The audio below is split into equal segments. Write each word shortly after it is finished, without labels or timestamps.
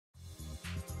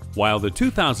While the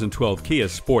 2012 Kia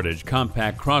Sportage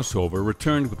compact crossover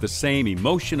returned with the same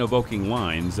emotion-evoking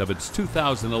lines of its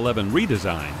 2011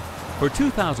 redesign, for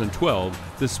 2012,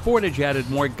 the Sportage added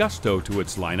more gusto to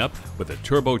its lineup with a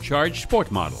turbocharged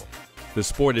sport model. The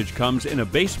Sportage comes in a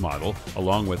base model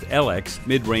along with LX,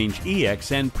 mid-range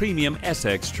EX, and premium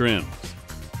SX trims.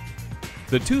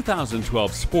 The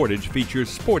 2012 Sportage features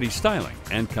sporty styling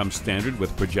and comes standard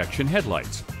with projection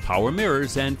headlights, power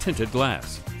mirrors, and tinted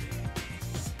glass.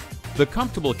 The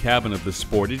comfortable cabin of the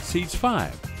Sportage seats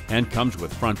 5 and comes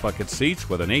with front bucket seats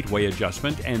with an 8-way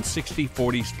adjustment and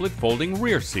 60/40 split folding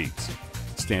rear seats.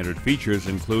 Standard features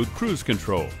include cruise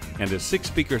control and a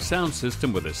 6-speaker sound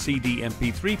system with a CD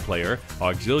MP3 player,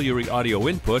 auxiliary audio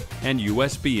input, and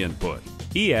USB input.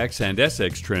 EX and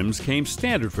SX trims came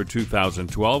standard for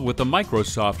 2012 with a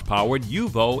Microsoft-powered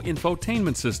UVO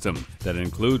infotainment system that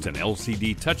includes an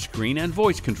LCD touchscreen and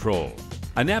voice control.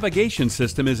 A navigation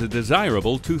system is a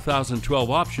desirable 2012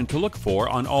 option to look for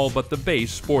on all but the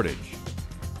base Sportage.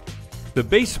 The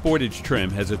base Sportage trim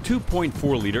has a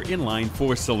 2.4-liter inline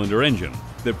 4-cylinder engine.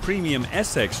 The premium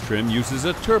SX trim uses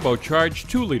a turbocharged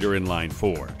 2-liter inline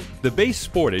 4. The base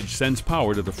Sportage sends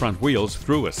power to the front wheels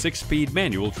through a 6-speed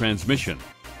manual transmission.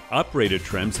 Uprated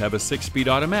trims have a 6-speed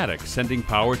automatic, sending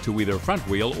power to either front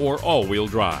wheel or all-wheel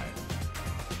drive.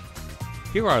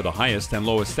 Here are the highest and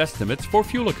lowest estimates for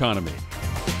fuel economy.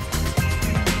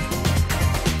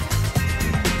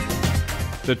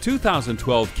 The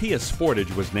 2012 Kia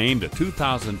Sportage was named a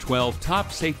 2012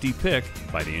 Top Safety Pick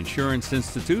by the Insurance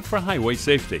Institute for Highway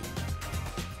Safety.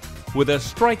 With a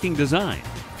striking design,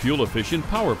 fuel-efficient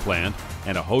power plant,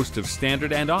 and a host of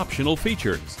standard and optional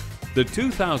features, the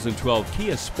 2012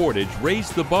 Kia Sportage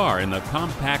raised the bar in the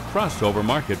compact crossover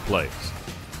marketplace.